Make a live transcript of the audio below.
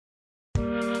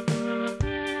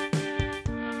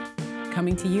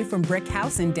coming to you from Brick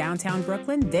House in downtown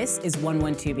Brooklyn. This is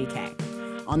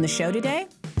 112BK. On the show today,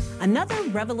 another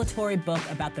revelatory book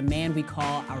about the man we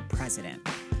call our president,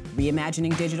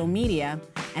 reimagining digital media,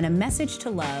 and a message to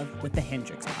love with the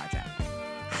Hendrix Project.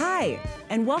 Hi,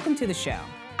 and welcome to the show.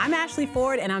 I'm Ashley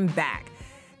Ford, and I'm back.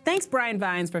 Thanks, Brian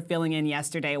Vines, for filling in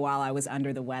yesterday while I was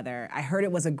under the weather. I heard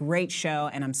it was a great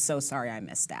show, and I'm so sorry I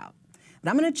missed out.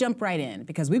 But I'm going to jump right in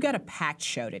because we've got a packed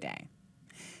show today.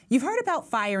 You've heard about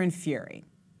Fire and Fury,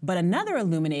 but another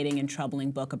illuminating and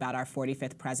troubling book about our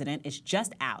 45th president is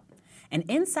just out, an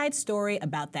inside story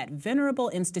about that venerable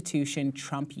institution,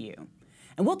 Trump U.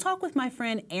 And we'll talk with my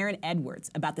friend Aaron Edwards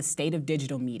about the state of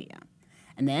digital media.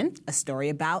 And then a story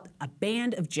about a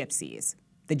band of gypsies,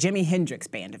 the Jimi Hendrix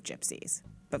Band of Gypsies.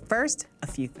 But first, a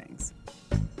few things.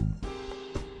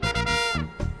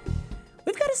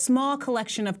 We've got a small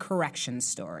collection of correction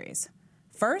stories.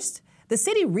 First, the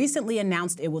city recently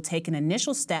announced it will take an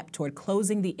initial step toward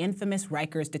closing the infamous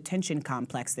Rikers detention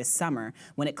complex this summer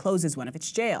when it closes one of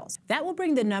its jails. That will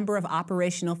bring the number of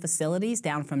operational facilities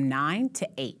down from 9 to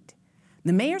 8.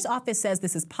 The mayor's office says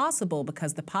this is possible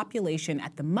because the population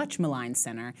at the much maligned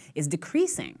center is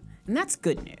decreasing, and that's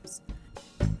good news.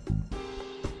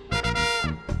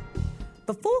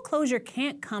 But full closure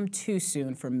can't come too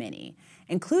soon for many,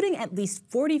 including at least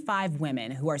 45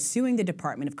 women who are suing the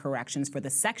Department of Corrections for the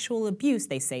sexual abuse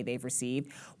they say they've received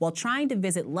while trying to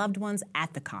visit loved ones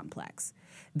at the complex.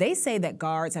 They say that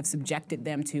guards have subjected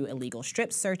them to illegal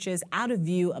strip searches out of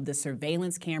view of the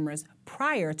surveillance cameras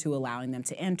prior to allowing them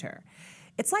to enter.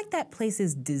 It's like that place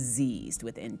is diseased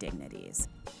with indignities.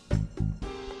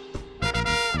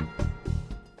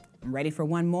 Ready for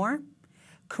one more?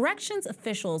 Corrections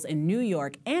officials in New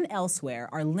York and elsewhere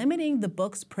are limiting the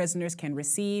books prisoners can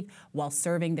receive while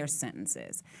serving their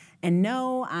sentences. And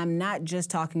no, I'm not just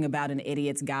talking about An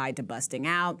Idiot's Guide to Busting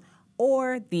Out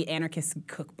or The Anarchist's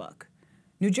Cookbook.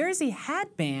 New Jersey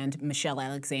had banned Michelle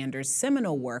Alexander's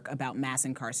seminal work about mass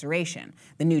incarceration,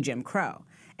 The New Jim Crow,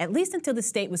 at least until the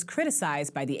state was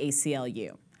criticized by the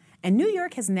ACLU. And New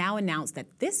York has now announced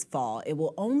that this fall it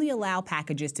will only allow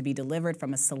packages to be delivered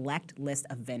from a select list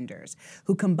of vendors,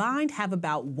 who combined have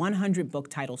about 100 book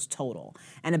titles total,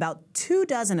 and about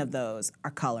 24 of those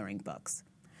are coloring books.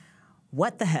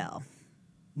 What the hell?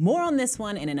 More on this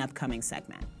one in an upcoming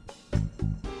segment.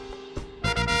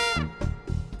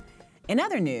 In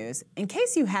other news, in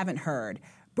case you haven't heard,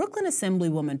 Brooklyn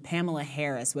Assemblywoman Pamela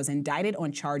Harris was indicted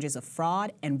on charges of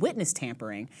fraud and witness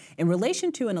tampering in relation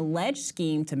to an alleged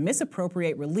scheme to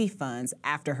misappropriate relief funds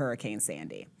after Hurricane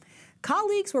Sandy.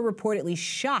 Colleagues were reportedly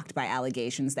shocked by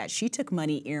allegations that she took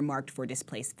money earmarked for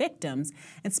displaced victims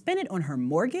and spent it on her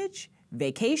mortgage,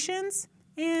 vacations,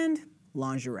 and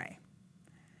lingerie.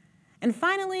 And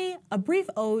finally, a brief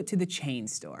ode to the chain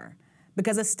store,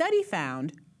 because a study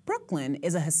found Brooklyn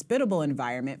is a hospitable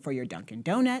environment for your Dunkin'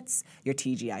 Donuts, your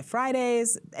TGI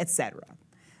Fridays, etc.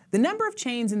 The number of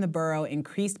chains in the borough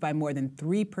increased by more than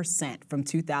 3% from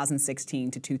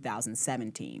 2016 to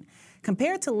 2017,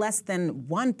 compared to less than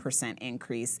 1%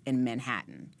 increase in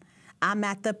Manhattan. I'm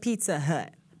at the Pizza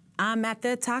Hut. I'm at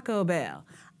the Taco Bell.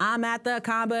 I'm at the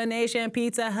combination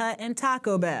Pizza Hut and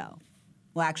Taco Bell.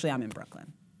 Well, actually, I'm in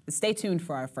Brooklyn. But stay tuned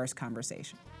for our first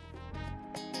conversation.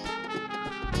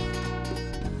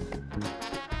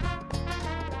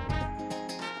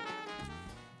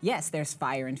 Yes, there's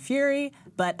Fire and Fury,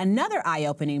 but another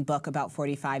eye-opening book about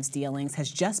 45's dealings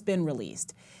has just been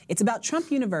released. It's about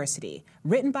Trump University,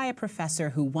 written by a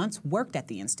professor who once worked at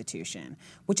the institution,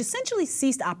 which essentially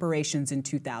ceased operations in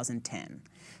 2010.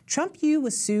 Trump U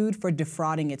was sued for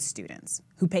defrauding its students,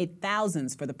 who paid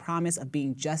thousands for the promise of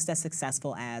being just as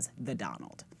successful as the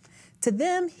Donald. To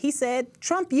them, he said,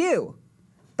 Trump U,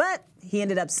 but he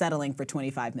ended up settling for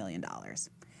 $25 million.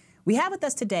 We have with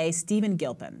us today Stephen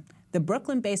Gilpin, the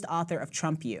Brooklyn-based author of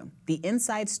Trump U, the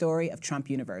inside story of Trump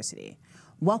University.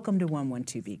 Welcome to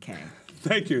 112BK.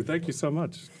 Thank you so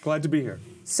much. Glad to be here.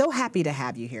 So happy to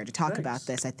have you here to talk about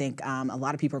this. I think a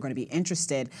lot of people are going to be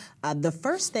interested. The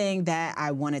first thing that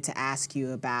I wanted to ask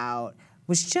you about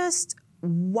was just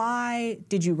why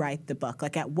did you write the book?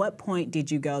 Like, at what point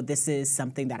did you go, this is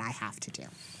something that I have to do?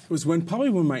 It was probably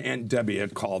when my Aunt Debbie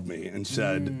had called me and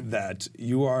said that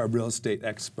you are a real estate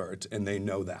expert, and they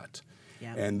know that.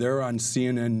 Yep. And they're on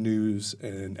CNN News,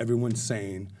 and everyone's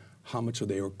saying how much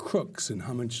they were crooks and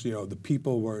how much, the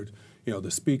people were,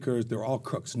 the speakers, they're all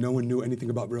crooks. No one knew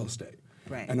anything about real estate.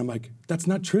 Right. And I'm like, that's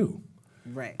not true.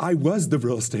 Right. I was the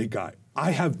real estate guy.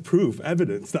 I have proof,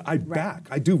 evidence that I back.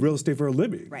 I do real estate for a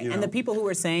living. Right. And the people who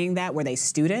were saying that, were they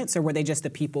students or were they just the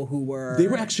people who were? They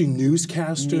were actually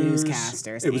newscasters.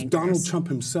 Newscasters. It was Donald Trump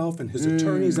himself, and his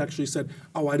attorneys actually said,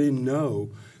 oh, I didn't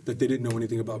know that they didn't know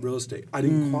anything about real estate. I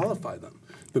didn't qualify them.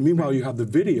 But meanwhile, you have the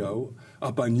video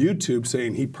up on YouTube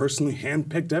saying he personally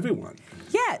handpicked everyone.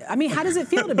 Yeah, I mean, how does it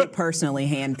feel to be personally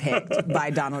handpicked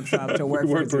by Donald Trump to work for?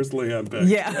 We weren't personally handpicked.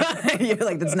 Yeah, you're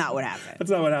like, that's not what happened. That's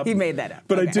not what happened. He made that up.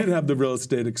 But I did have the real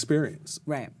estate experience.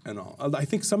 Right. And all. I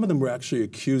think some of them were actually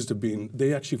accused of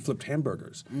they actually flipped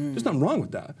hamburgers. There's nothing wrong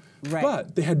with that. Right.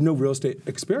 But they had no real estate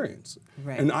experience.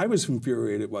 Right. And I was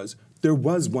infuriated there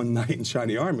was one night in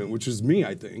Shiny Armament, which was me,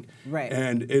 I think. Right.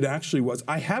 And it actually was,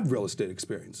 I have real estate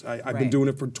experience. I've been doing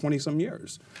it for 20-some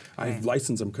years. I've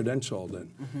licensed, I'm credentialed.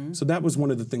 And so that was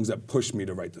one of the things that pushed me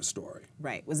to write the story.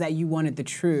 Right. Was that you wanted the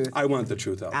truth? I wanted the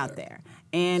truth out there.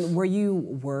 And were you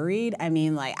worried? I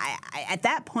mean, like, I at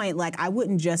that point, like, I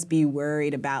wouldn't just be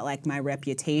worried about, like, my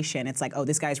reputation. It's like, oh,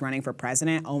 this guy's running for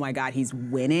president. Oh, my God, he's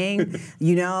winning.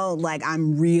 You know, like,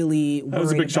 I'm really worried. That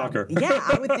was a big shocker. Yeah,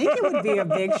 I would think it would be a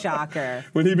big shocker.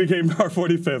 When he became our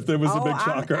 45th, it was a big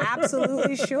shocker. I'm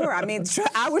absolutely sure. I mean,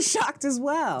 I was shocked as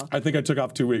well. I think I took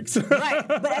off 2 weeks. Right.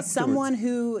 But as someone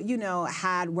who, you know,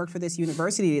 had worked for this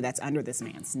university that's under this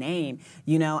man's name,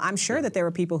 you know, I'm sure that there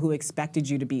were people who expected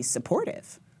you to be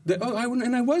supportive.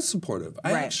 And I was supportive.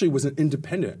 I actually was an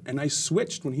independent, and I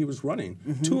switched when he was running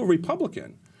to a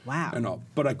Republican. Wow. And all,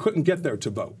 but I couldn't get there to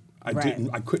vote. I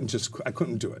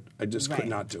couldn't do it. I just could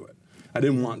not do it. I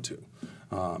didn't want to.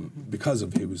 Because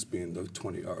of he was being the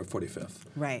 45th.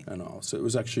 Right. And all. So it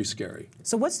was actually scary.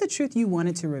 So what's the truth you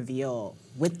wanted to reveal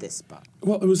with this book?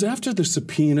 Well, it was after the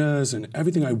subpoenas and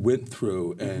everything I went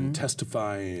through and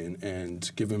testifying and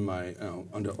giving my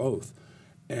under oath.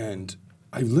 And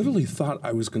I literally thought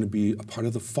I was going to be a part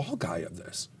of the fall guy of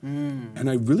this. And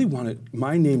I really wanted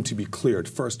my name to be cleared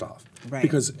first off. Right.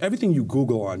 Because everything you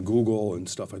Google on Google and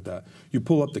stuff like that, you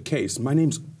pull up the case, my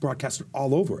name's broadcasted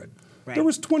all over it. Right. There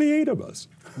was 28 of us.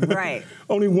 Right.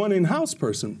 Only one in-house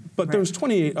person, but there was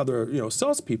 28 other,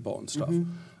 salespeople and stuff.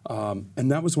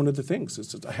 And that was one of the things.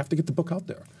 Is I have to get the book out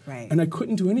there. Right. And I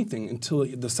couldn't do anything until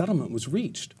the settlement was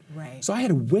reached. Right. So I had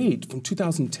to wait from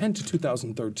 2010 to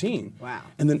 2013. Wow.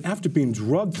 And then after being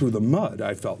dragged through the mud,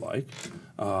 I felt like.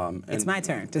 It's my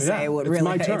turn to say what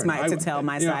really, to tell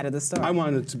my side of the story. I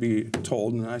wanted it to be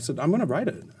told, and I said, I'm going to write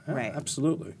it. Yeah, right.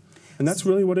 Absolutely. And that's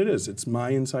really what it is. It's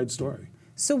my inside story.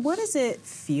 So what does it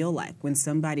feel like when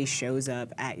somebody shows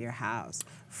up at your house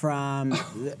from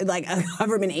like a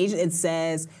government agent and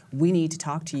says, we need to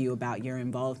talk to you about your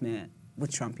involvement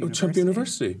with Trump University? Trump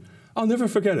University. I'll never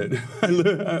forget it. I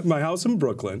live at my house in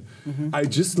Brooklyn. I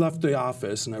just left the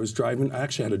office and I was driving. I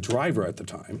actually had a driver at the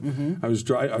time. I was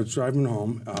driving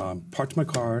home, parked my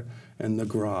car in the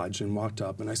garage and walked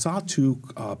up, and I saw two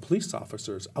police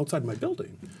officers outside my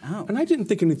building. Oh. And I didn't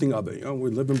think anything of it.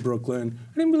 We live in Brooklyn.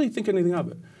 I didn't really think anything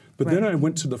of it. But then I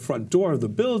went to the front door of the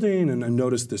building, and I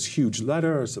noticed this huge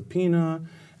letter, a subpoena.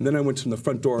 And then I went to the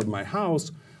front door of my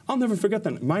house. I'll never forget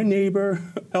that. My neighbor,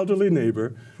 elderly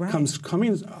neighbor,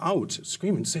 coming out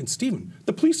screaming, saying, "Stephen,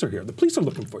 the police are here. The police are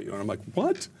looking for you." And I'm like,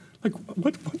 what? Like,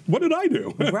 what did I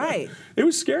do? Right. It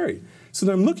was scary. So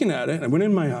then I'm looking at it. I went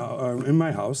in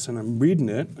my house, and I'm reading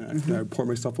it. I poured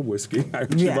myself a whiskey. I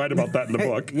actually write about that in the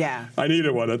book. Yeah. I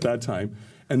needed one at that time.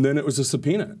 And then it was a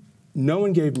subpoena. No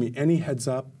one gave me any heads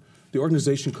up. The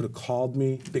organization could have called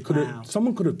me. They could have.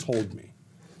 Someone could have told me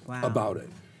about it.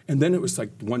 And then it was like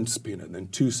one subpoena, and then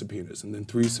two subpoenas, and then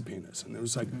three subpoenas. And it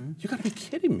was like, you got to be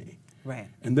kidding me. Right.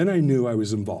 And then I knew I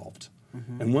was involved.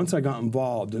 And once I got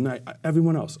involved, and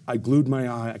everyone else, I glued my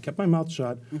eye. I kept my mouth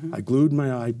shut. I glued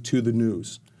my eye to the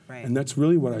news. Right. And that's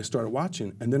really what I started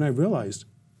watching. And then I realized,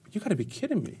 you got to be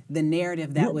kidding me. The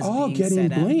narrative that was all being getting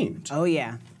set up. blamed. Oh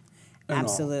yeah,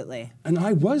 absolutely. And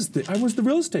I was the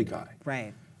real estate guy.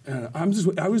 Right. I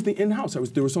was the in-house.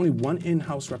 There was only one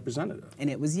in-house representative. And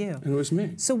it was you. And it was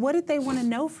me. So what did they want to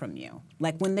know from you?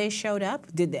 Like when they showed up,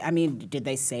 did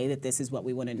they say that this is what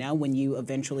we want to know when you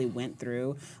eventually went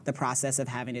through the process of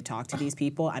having to talk to these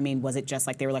people? I mean, was it just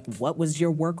like they were like, what was your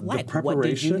work like? What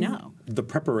did you know? The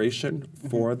preparation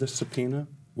for the subpoena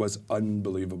was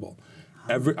unbelievable.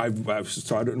 I've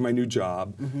started my new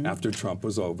job after Trump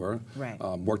was over. Right.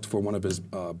 Worked for one of his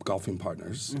golfing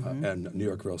partners and New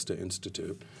York Real Estate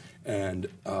Institute, and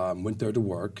went there to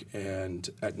work. And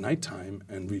at nighttime,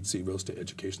 and we'd see Real Estate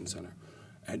Education Center.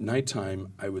 At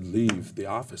nighttime, I would leave the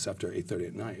office after 8:30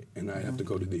 at night, and I'd have to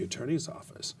go to the attorney's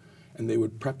office, and they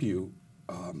would prep you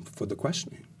for the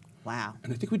questioning. Wow.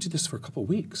 And I think we did this for a couple of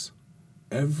weeks,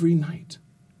 every night.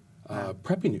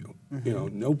 Prepping you,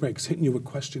 no breaks, hitting you with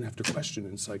question after question.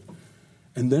 And it's like,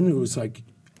 and then it was like,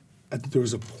 there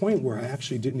was a point where I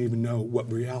actually didn't even know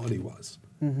what reality was.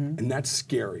 And that's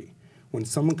scary. when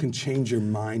someone can change your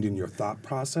mind and your thought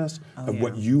process of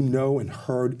what you know and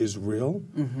heard is real,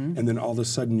 and then all of a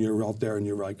sudden you're out there and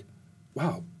you're like,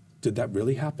 wow, did that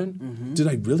really happen? Did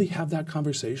I really have that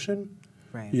conversation?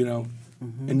 Right. You know,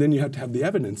 and then you have to have the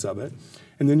evidence of it,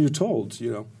 and then you're told,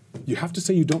 you know, you have to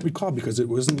say you don't recall because it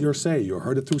wasn't your say, you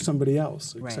heard it through somebody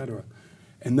else, et cetera.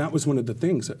 And that was one of the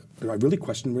things that I really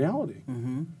questioned reality.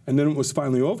 And then it was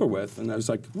finally over with, and I was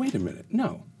like, wait a minute,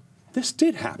 no, this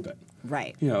did happen.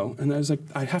 Right. You know, and I was like,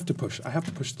 I have to push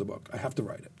the book. I have to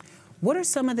write it. What are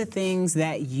some of the things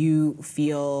that you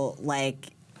feel like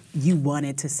you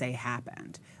wanted to say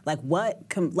happened? Like what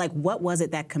was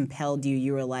it that compelled you?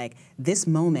 You were like, this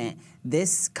moment,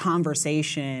 this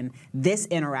conversation, this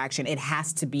interaction, it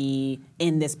has to be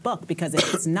in this book because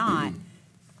if it's not,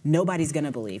 nobody's going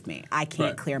to believe me. I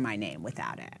can't clear my name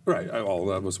without it. Right. Well,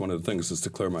 that was one of the things, is to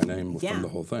clear my name from the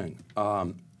whole thing.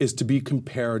 Is to be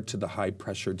compared to the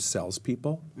high-pressured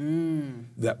salespeople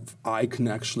that I can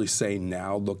actually say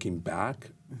now, looking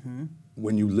back,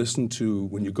 when you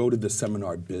go to the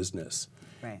seminar business,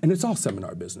 and it's all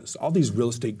seminar business, all these real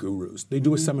estate gurus, they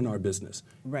do a seminar business.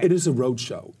 It is a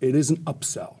roadshow. It is an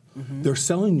upsell. They're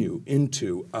selling you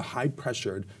into a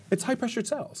high-pressured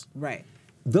sales. Right.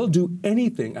 They'll do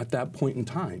anything at that point in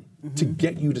time to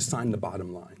get you to sign the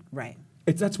bottom line. Right.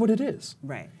 That's what it is.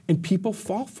 Right. And people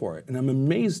fall for it. And I'm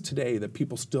amazed today that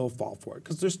people still fall for it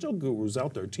because there's still gurus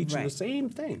out there teaching the same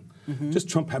thing. Just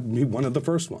Trump happened to be one of the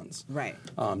first ones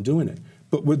doing it.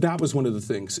 But that was one of the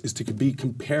things, is to be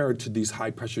compared to these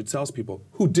high-pressured salespeople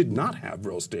who did not have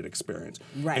real estate experience.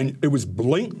 Right. And it was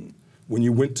blatant when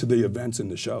you went to the events and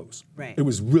the shows. Right. It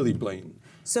was really blatant.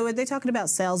 So are they talking about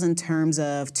sales in terms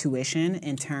of tuition,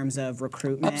 in terms of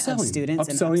recruitment of students?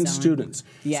 Upselling students.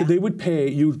 Yeah. So they would pay,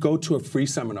 you would go to a free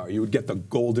seminar, you would get the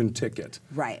golden ticket.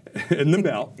 Right. In the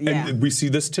mail. And we see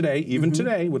this today, even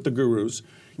today with the gurus.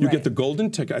 You get the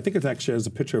golden ticket. I think it actually has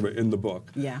a picture of it in the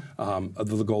book. Yeah. Of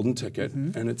the golden ticket.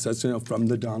 And it says, you know, from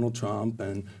the Donald Trump,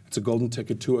 and it's a golden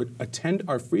ticket to attend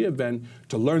our free event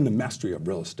to learn the mastery of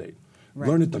real estate.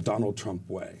 Learn it the Donald Trump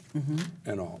way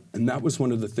and all. And that was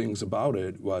one of the things about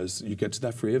it, was you get to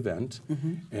that free event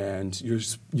and you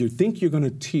think you're going to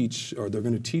teach, or they're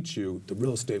going to teach you the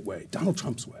real estate way, Donald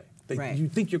Trump's way. You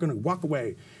think you're going to walk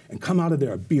away and come out of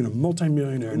there being a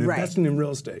multimillionaire and investing in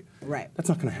real estate. Right. That's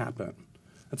not going to happen.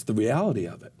 That's the reality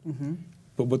of it.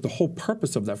 But what the whole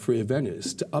purpose of that free event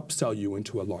is to upsell you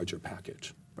into a larger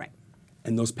package. Right.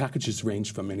 And those packages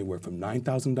range from anywhere from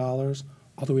 $9,000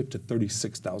 all the way up to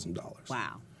 $36,000.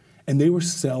 Wow. And they were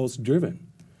sales driven.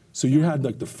 So you had,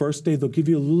 like, the first day, they'll give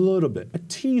you a little bit, a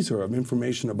teaser of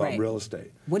information about real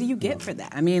estate. What do you get for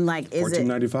that? I mean, like, is it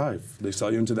 $14.95. They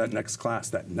sell you into that next class,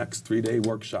 that next 3-day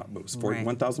workshop. It was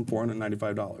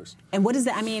 $1,495. And what is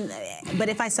that? I mean, but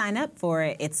if I sign up for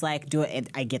it, it's like,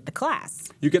 I get the class.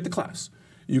 You get the class.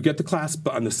 You get the class,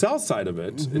 but on the sales side of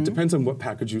it, it depends on what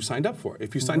package you signed up for.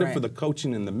 If you signed up for the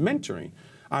coaching and the mentoring,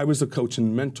 I was a coach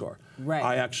and mentor. Right.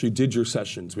 I actually did your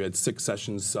sessions. We had 6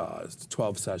 sessions,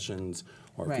 12 sessions.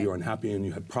 Or if you were unhappy and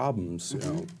you had problems, you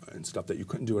know, and stuff that you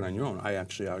couldn't do it on your own, I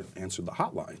answered the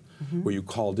hotline where you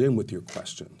called in with your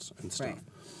questions and stuff.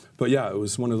 But yeah, it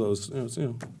was one of those.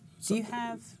 Do you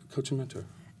have coach and mentor?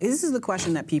 This is the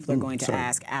question that people are going to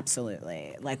ask,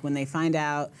 absolutely. Like when they find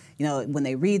out, you know, when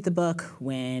they read the book,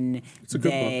 when it's a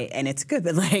good book. And it's good,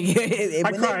 but like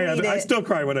I cry. I still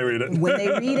cry when I read it. When they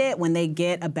read it, when they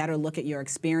get a better look at your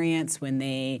experience, when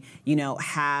they, you know,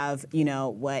 have, you know,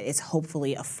 what is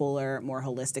hopefully a fuller, more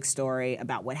holistic story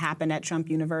about what happened at Trump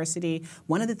University,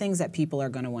 one of the things that people are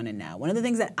going to want to know, one of the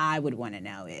things that I would want to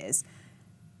know is,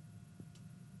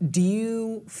 do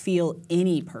you feel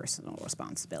any personal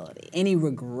responsibility, any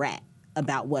regret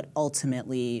about what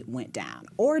ultimately went down?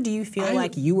 Or do you feel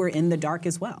like you were in the dark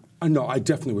as well? No, I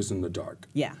definitely was in the dark.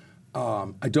 Yeah.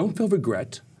 I don't feel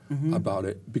regret about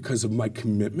it because of my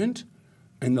commitment.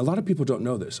 And a lot of people don't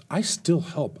know this. I still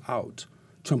help out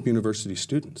Trump University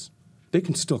students. They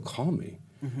can still call me.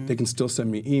 They can still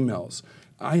send me emails.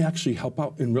 I actually help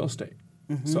out in real estate.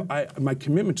 So my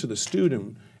commitment to the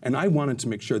student, and I wanted to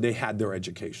make sure they had their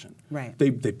education. Right.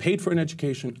 They paid for an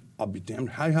education. I'll be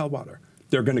damned high water.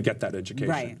 They're going to get that education.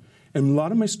 Right. And a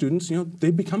lot of my students, you know,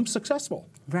 they become successful.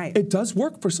 Right. It does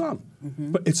work for some,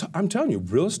 but I'm telling you,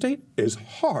 real estate is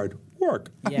hard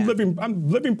work. Yeah. I'm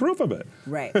living proof of it.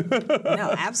 Right.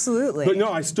 No, absolutely. But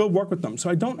no, I still work with them, so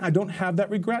I don't have that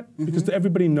regret because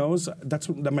everybody knows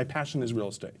that my passion is real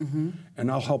estate, and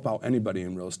I'll help out anybody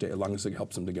in real estate as long as it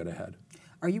helps them to get ahead.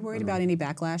 Are you worried about any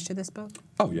backlash to this book?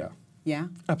 Oh yeah. Yeah.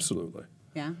 Absolutely.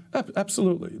 Yeah.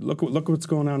 Absolutely. Look what's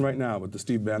going on right now with the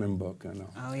Steve Bannon book. I know.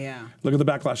 Oh yeah. Look at the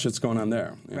backlash that's going on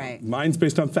there. Right. Mine's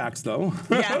based on facts, though.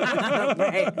 Yeah.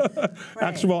 Right.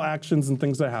 Actual actions and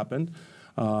things that happened.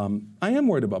 I am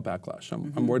worried about backlash.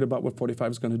 I'm worried about what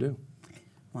 45 is going to do.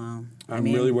 Wow. I'm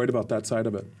really worried about that side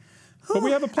of it. But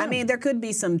we have a plan. I mean, there could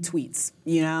be some tweets,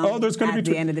 you know. Oh, there's going to be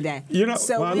at the end of the day. You know,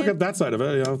 well, I look at that side of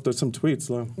it. You know, there's some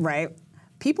tweets. Right.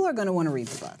 People are going to want to read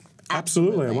the book.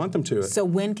 Absolutely. I want them to. So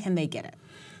when can they get it?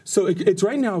 So it's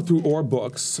right now through Or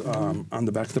Books. On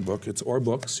the back of the book, it's Or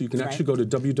Books. You can actually go to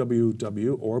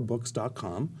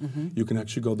www.orbooks.com. You can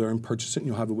actually go there and purchase it, and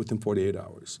you'll have it within 48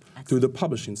 hours through the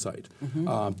publishing site.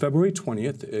 February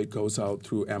 20th, it goes out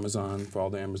through Amazon for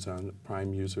all the Amazon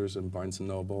Prime users and Barnes &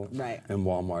 Noble and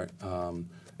Walmart.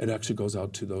 It actually goes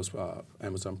out to those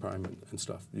Amazon Prime and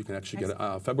stuff. You can actually get it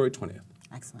February 20th.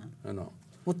 Excellent. I know.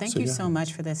 Well, thank you so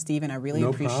much for this, Stephen. I really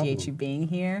appreciate you being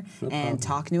here and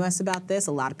talking to us about this.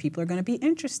 A lot of people are going to be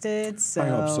interested. So I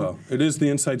hope so. It is the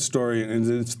inside story, and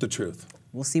it's the truth.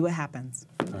 We'll see what happens.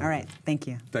 All right. Thank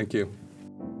you. Thank you.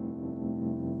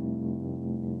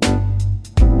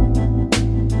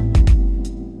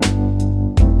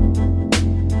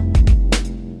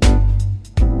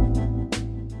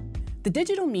 The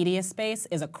digital media space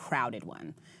is a crowded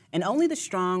one, and only the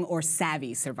strong or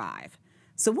savvy survive.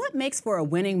 So what makes for a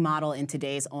winning model in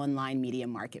today's online media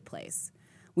marketplace?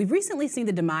 We've recently seen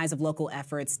the demise of local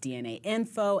efforts DNA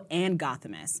Info and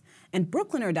Gothamist, and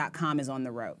Brookliner.com is on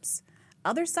the ropes.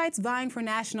 Other sites vying for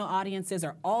national audiences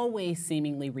are always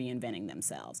seemingly reinventing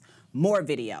themselves. More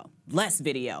video, less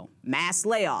video, mass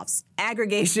layoffs,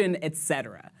 aggregation,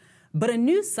 etc. But a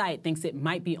new site thinks it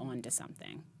might be on to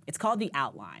something. It's called The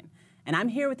Outline, and I'm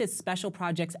here with its special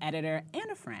projects editor and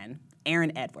a friend,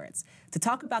 Aaron Edwards, to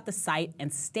talk about the site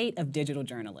and state of digital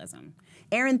journalism.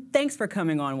 Aaron, thanks for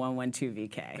coming on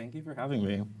 112VK. Thank you for having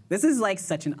me. This is like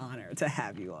such an honor to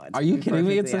have you on. Are you kidding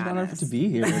me? It's an honor to be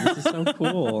here. This is so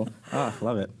cool.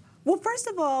 Love it. Well, first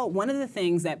of all, one of the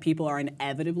things that people are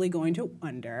inevitably going to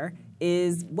wonder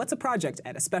is what's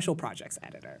a special projects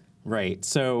editor? Right.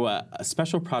 So a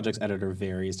special projects editor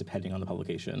varies depending on the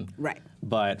publication. Right.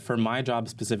 But for my job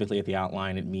specifically at The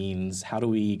Outline, it means how do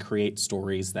we create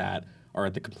stories that are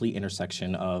at the complete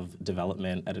intersection of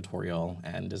development, editorial,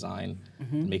 and design,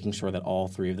 making sure that all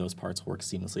three of those parts work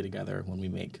seamlessly together when we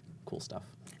make cool stuff.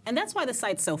 And that's why the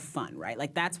site's so fun, right?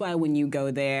 Like that's why when you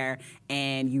go there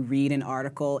and you read an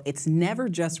article, it's never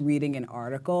just reading an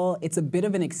article, it's a bit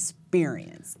of an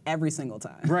experience every single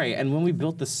time. Right, and when we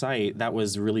built the site, that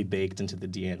was really baked into the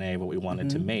DNA of what we wanted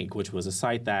to make, which was a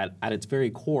site that at its very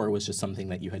core was just something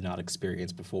that you had not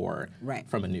experienced before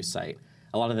from a new site.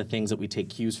 A lot of the things that we take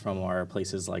cues from are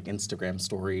places like Instagram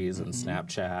stories and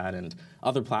Snapchat and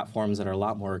other platforms that are a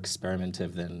lot more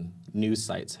experimentative than news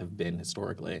sites have been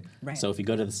historically. Right. So if you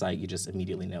go to the site, you just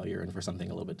immediately know you're in for something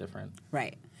a little bit different.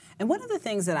 Right. And one of the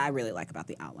things that I really like about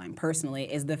The Outline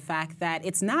personally is the fact that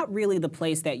it's not really the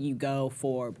place that you go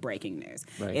for breaking news.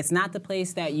 Right. It's not the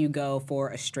place that you go for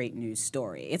a straight news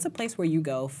story. It's a place where you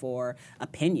go for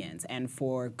opinions and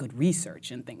for good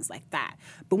research and things like that.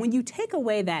 But when you take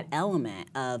away that element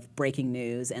of breaking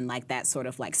news and like that sort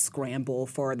of like scramble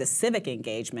for the civic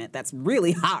engagement that's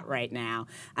really hot right now,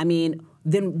 I mean,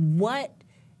 then what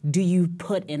do you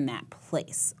put in that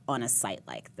place on a site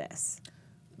like this?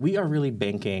 We are really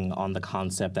banking on the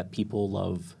concept that people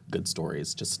love good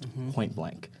stories, just point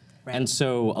blank. Right. And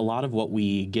so a lot of what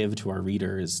we give to our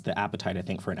readers, the appetite, I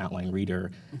think, for an Outline reader,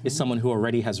 is someone who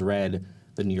already has read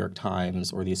the New York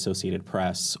Times or the Associated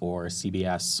Press or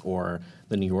CBS or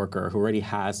the New Yorker, who already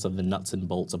has some of the nuts and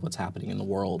bolts of what's happening in the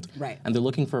world. Right. And they're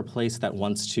looking for a place that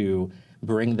wants to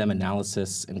bring them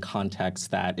analysis and context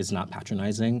that is not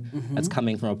patronizing, that's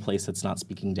coming from a place that's not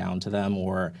speaking down to them,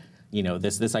 or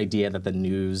this idea that the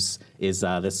news is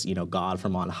this God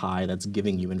from on high that's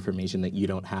giving you information that you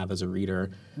don't have as a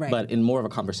reader, but in more of a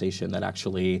conversation that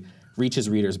actually reaches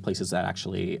readers places that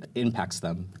actually impacts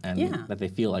them and that they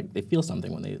feel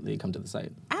something when they come to the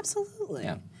site. Absolutely.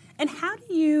 Yeah. And how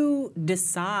do you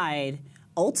decide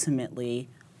ultimately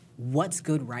what's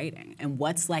good writing and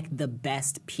what's like the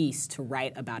best piece to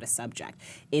write about a subject?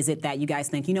 Is it that you guys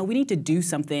think, we need to do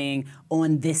something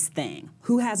on this thing?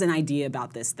 Who has an idea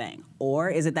about this thing? Or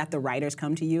is it that the writers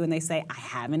come to you and they say, I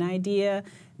have an idea.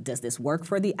 Does this work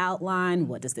for The Outline?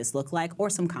 What does this look like? Or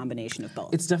some combination of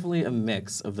both? It's definitely a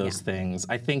mix of those things.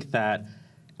 I think that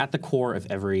at the core of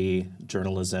every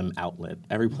journalism outlet,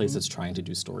 every place that's trying to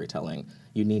do storytelling,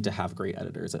 you need to have great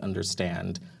editors that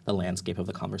understand the landscape of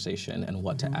the conversation and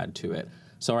what to add to it.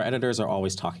 So our editors are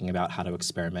always talking about how to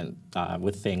experiment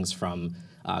with things from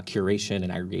curation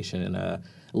and aggregation in a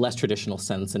less traditional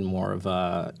sense and more of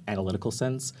a analytical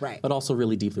sense, right. but also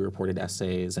really deeply reported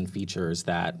essays and features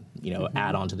that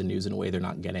add on to the news in a way they're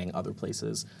not getting other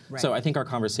places. Right. So I think our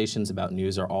conversations about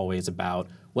news are always about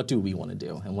what do we want to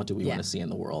do and what do we want to see in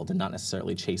the world, and not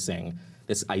necessarily chasing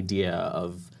this idea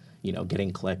of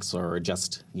getting clicks or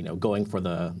just going for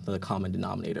the common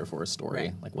denominator for a story.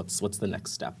 Right. Like what's the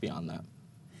next step beyond that?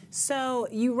 So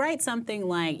you write something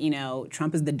like,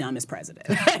 Trump is the dumbest president.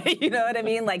 You know what I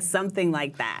mean? Like something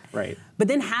like that. Right. But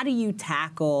then how do you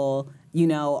tackle,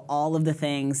 all of the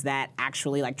things that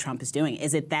actually like Trump is doing?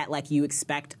 Is it that like you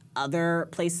expect other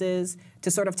places to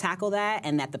sort of tackle that,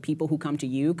 and that the people who come to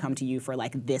you for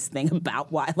like this thing about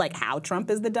why, like how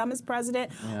Trump is the dumbest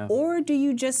president? Yeah. Or do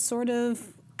you just sort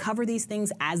of cover these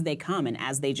things as they come and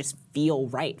as they just feel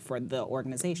right for the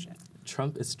organization?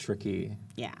 Trump is tricky.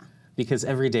 Yeah. Because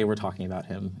every day we're talking about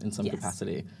him in some Yes.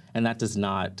 capacity. And that does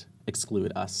not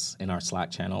exclude us in our Slack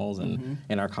channels and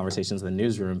in our conversations in the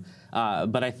newsroom.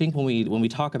 But I think when we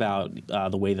talk about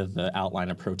the way that the outline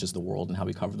approaches the world and how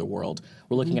we cover the world,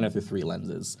 we're looking at it through three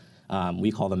lenses. We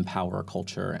call them power,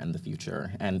 culture, and the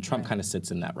future. And Trump kind of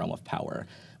sits in that realm of power.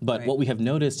 But what we have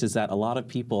noticed is that a lot of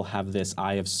people have this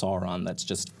eye of Sauron that's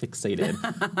just fixated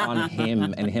on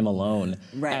him and him alone.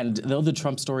 Right. And though the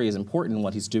Trump story is important,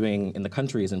 what he's doing in the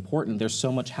country is important, there's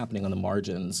so much happening on the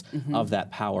margins of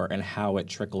that power and how it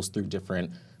trickles through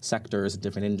different sectors,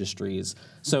 different industries.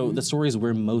 So the stories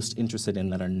we're most interested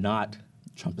in that are not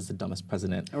Trump is the dumbest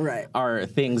president, right. are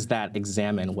things that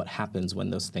examine what happens when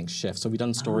those things shift. So we've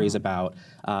done stories about,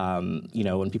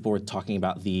 when people were talking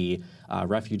about the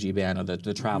refugee ban or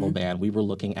the travel ban, we were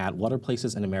looking at what are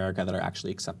places in America that are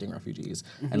actually accepting refugees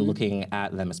and looking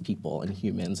at them as people and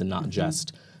humans and not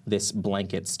just this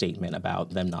blanket statement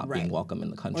about them not being welcome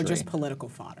in the country. Or just political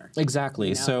fodder.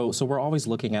 Exactly. So we're always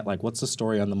looking at like what's the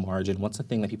story on the margin, what's the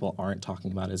thing that people aren't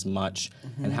talking about as much,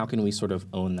 and how can we sort of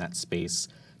own that space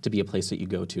to be a place that you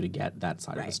go to get that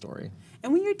side of the story.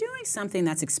 And when you're doing something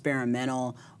that's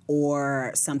experimental or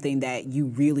something that you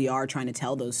really are trying to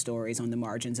tell those stories on the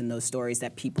margins and those stories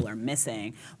that people are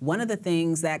missing, one of the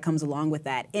things that comes along with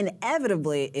that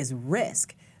inevitably is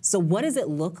risk. So what does it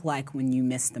look like when you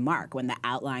miss the mark, when the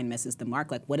outline misses the mark?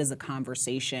 Like, what does a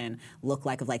conversation look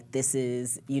like of like, this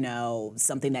is,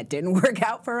 something that didn't work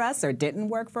out for us or didn't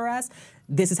work for us?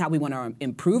 This is how we want to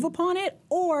improve upon it?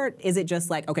 Or is it just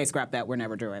like, okay, scrap that, we're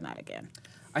never doing that again?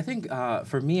 I think,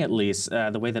 for me at least,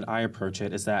 the way that I approach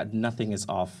it is that nothing is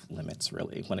off limits,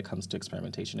 really, when it comes to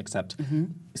experimentation, except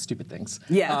stupid things.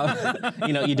 Yeah.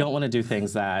 You don't want to do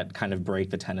things that kind of break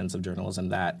the tenets of journalism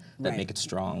that make it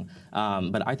strong.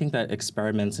 But I think that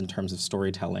experiments in terms of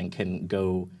storytelling can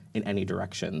go in any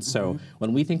direction. So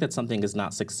when we think that something has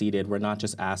not succeeded, we're not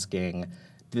just asking,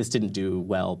 this didn't do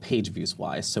well page views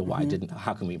wise, so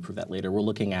how can we improve that later? We're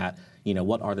looking at,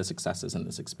 what are the successes in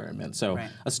this experiment? So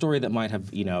a story that might have,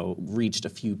 reached a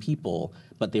few people,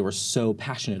 but they were so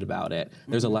passionate about it,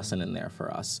 there's a lesson in there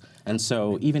for us. And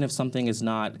so even if something is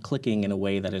not clicking in a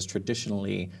way that is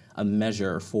traditionally a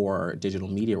measure for digital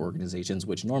media organizations,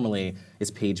 which normally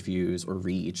is page views or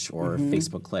reach or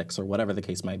Facebook clicks or whatever the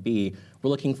case might be,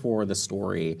 we're looking for the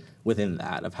story within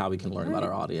that of how we can learn about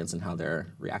our audience and how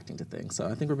they're reacting to things. So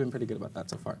I think we've been pretty good about that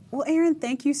so far. Well, Aaron,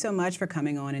 thank you so much for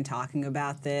coming on and talking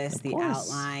about this. Of the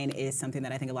course. Outline is something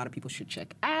that I think a lot of people should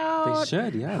check out. They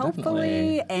should, yeah,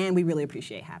 hopefully. definitely. And we really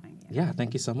appreciate having you. Yeah,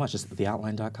 thank you so much. It's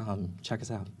theoutline.com. Check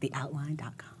us out.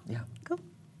 Theoutline.com. Yeah. Cool.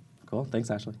 Cool. Thanks,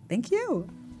 Ashley. Thank you.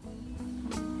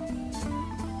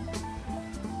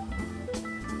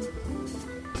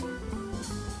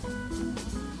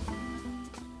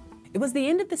 It was the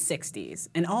end of the 60s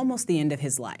and almost the end of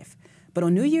his life. But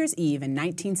on New Year's Eve in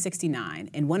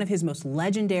 1969, in one of his most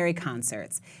legendary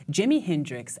concerts, Jimi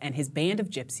Hendrix and his band of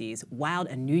gypsies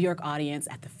wowed a New York audience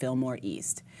at the Fillmore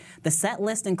East. The set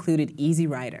list included Easy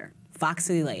Rider,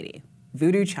 Foxy Lady,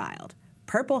 Voodoo Child,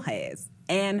 Purple Haze,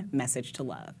 and Message to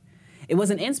Love. It was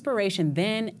an inspiration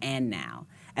then and now,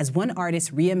 as one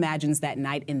artist reimagines that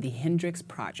night in the Hendrix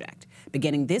Project,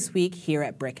 beginning this week here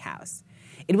at Brick House.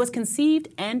 It was conceived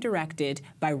and directed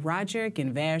by Roger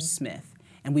Guenveur Smith,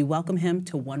 and we welcome him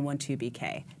to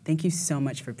 112BK. Thank you so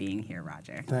much for being here,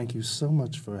 Roger. Thank you so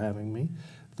much for having me.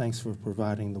 Thanks for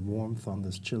providing the warmth on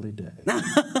this chilly day.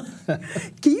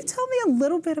 Can you tell me a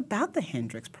little bit about the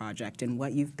Hendrix Project and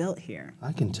what you've built here?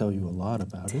 I can tell you a lot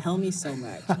about it. Tell me so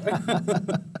much.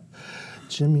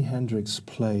 Jimi Hendrix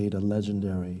played a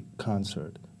legendary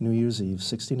concert, New Year's Eve,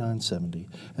 69-70,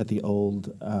 at the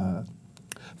old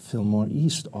Fillmore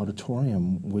East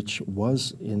Auditorium, which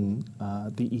was in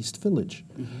the East Village.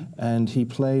 And he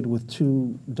played with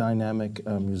two dynamic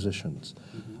musicians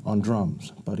on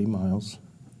drums, Buddy Miles,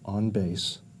 on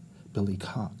bass, Billy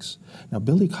Cox. Now,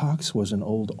 Billy Cox was an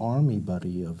old Army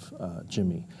buddy of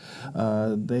Jimi.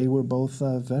 They were both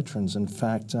veterans. In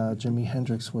fact, Jimi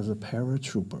Hendrix was a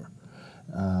paratrooper,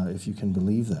 if you can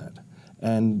believe that.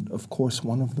 And, of course,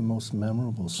 one of the most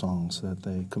memorable songs that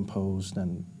they composed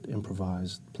and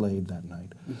improvised, played that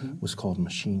night, was called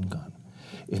Machine Gun,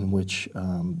 in which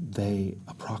they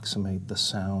approximate the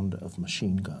sound of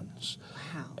machine guns.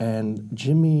 Wow. And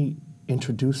Jimi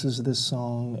introduces this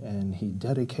song, and he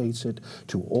dedicates it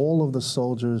to all of the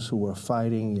soldiers who were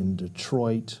fighting in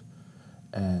Detroit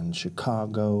and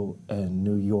Chicago and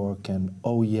New York and,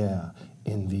 oh yeah,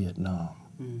 in Vietnam.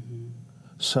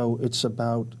 So it's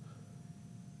about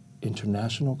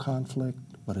international conflict,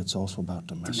 but it's also about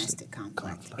domestic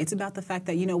conflict. It's about the fact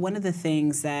that, you know, one of the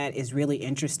things that is really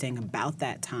interesting about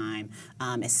that time,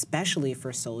 especially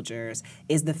for soldiers,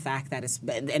 is the fact that,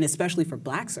 and especially for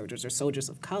black soldiers or soldiers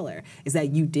of color, is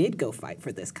that you did go fight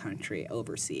for this country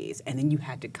overseas, and then you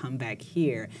had to come back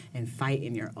here and fight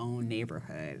in your own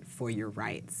neighborhood for your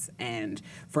rights and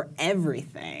for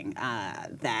everything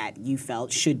that you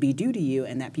felt should be due to you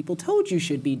and that people told you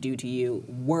should be due to you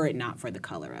were it not for the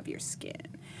color of your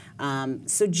skin.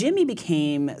 So Jimi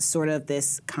became sort of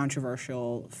this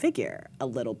controversial figure a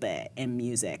little bit in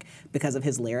music because of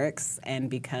his lyrics and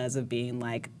because of being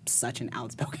like such an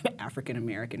outspoken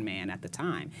African-American man at the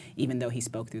time, even though he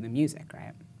spoke through the music,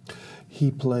 right? He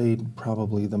played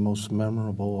probably the most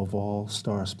memorable of all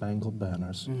Star-Spangled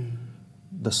Banners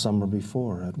the summer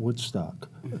before at Woodstock,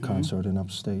 a concert in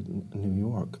upstate New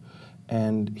York.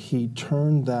 And he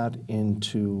turned that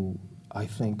into, I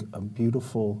think, a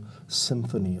beautiful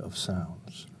symphony of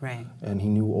sounds. Right. And he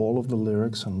knew all of the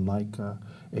lyrics, unlike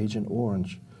Agent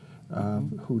Orange,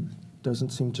 who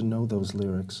doesn't seem to know those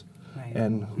lyrics, Right.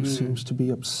 and who seems to be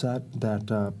upset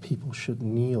that people should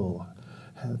kneel,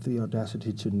 have the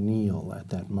audacity to kneel at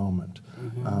that moment.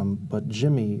 But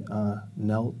Jimi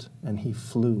knelt, and he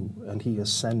flew, and he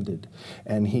ascended,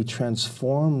 and he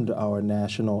transformed our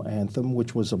national anthem,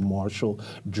 which was a martial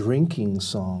drinking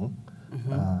song,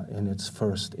 in its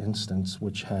first instance,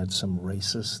 which had some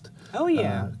racist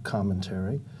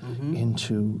commentary,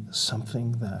 into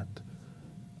something that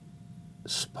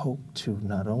spoke to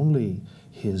not only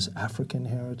his African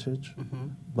heritage,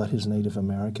 but his Native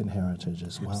American heritage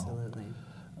as well. Absolutely.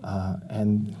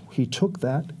 And he took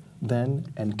that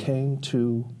then and came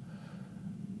to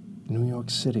New York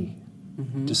City,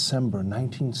 December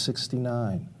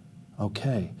 1969.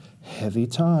 Okay, heavy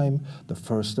time, the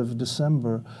 1st of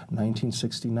December,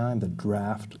 1969, the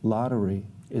draft lottery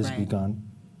is begun.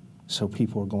 So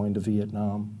people are going to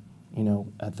Vietnam, you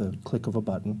know, at the click of a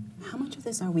button. How much of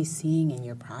this are we seeing in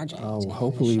your project? Oh,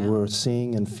 hopefully we're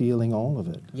seeing and feeling all of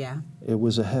it. Yeah. It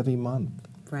was a heavy month.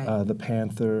 Right. The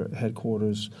Panther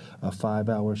headquarters, a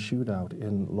 5-hour shootout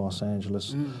in Los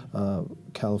Angeles,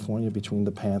 California, between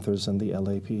the Panthers and the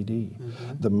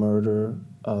LAPD. The murder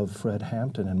of Fred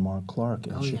Hampton and Mark Clark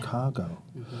in Chicago.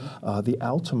 The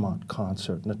Altamont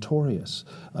concert, Notorious.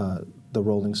 The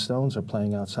Rolling Stones are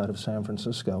playing outside of San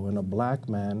Francisco, and a black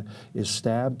man is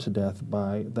stabbed to death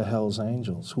by the Hells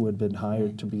Angels, who had been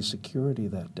hired to be security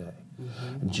that day.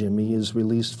 Jimi is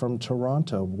released from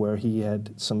Toronto, where he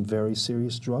had some very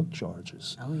serious drug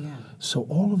charges. Oh, yeah. So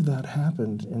all of that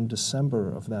happened in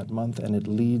December of that month, and it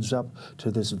leads up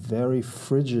to this very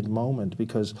frigid moment,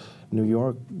 because New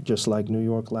York, just like New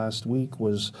York last week,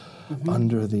 was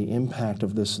under the impact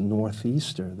of this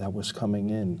northeaster that was coming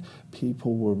in.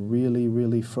 People were really,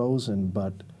 really frozen,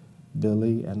 but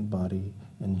Billy and Buddy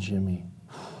and Jimi,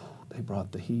 they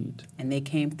brought the heat. And they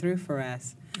came through for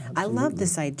us. Absolutely. I love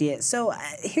this idea. So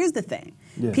here's the thing.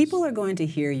 Yes. People are going to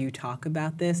hear you talk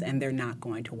about this, and they're not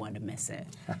going to want to miss it.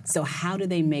 So how do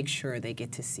they make sure they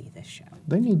get to see this show?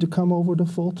 They need to come over to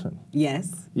Fulton.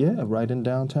 Yes? Yeah, right in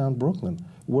downtown Brooklyn.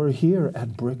 We're here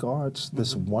at Brick Arts,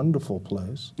 this wonderful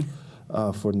place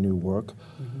for new work.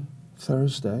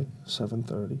 Thursday,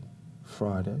 7:30,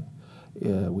 Friday.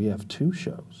 We have 2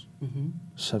 shows,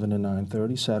 7 and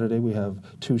 9:30. Saturday we have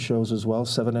 2 shows as well,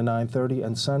 7 and 9:30.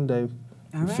 And Sunday,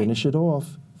 we finish it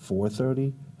off,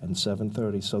 4:30 and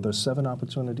 7:30. So there's 7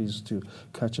 opportunities to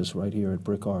catch us right here at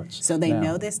Brick Arts. So they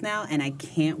know this now, and I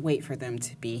can't wait for them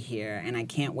to be here, and I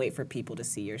can't wait for people to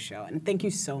see your show. And thank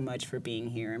you so much for being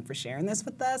here and for sharing this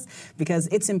with us, because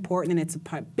it's important and it's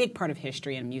a big part of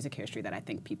history and music history that I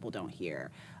think people don't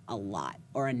hear a lot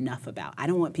or enough about. I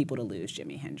don't want people to lose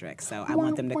Jimi Hendrix, so I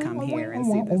want them to come here and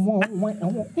see this.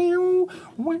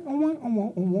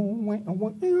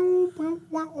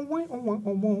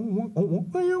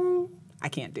 I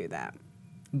can't do that,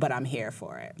 but I'm here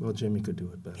for it. Well, Jimmy could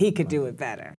do it better. He could do it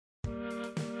better.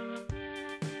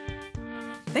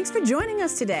 Thanks for joining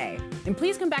us today. And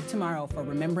please come back tomorrow for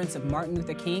Remembrance of Martin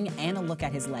Luther King and a look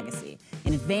at his legacy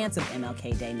in advance of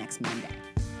MLK Day next Monday.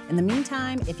 In the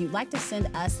meantime, if you'd like to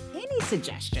send us any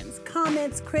suggestions,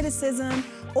 comments, criticism,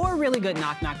 or really good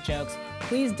knock-knock jokes,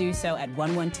 please do so at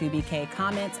 112BK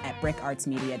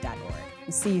comments@brickartsmedia.org.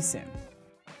 See you soon.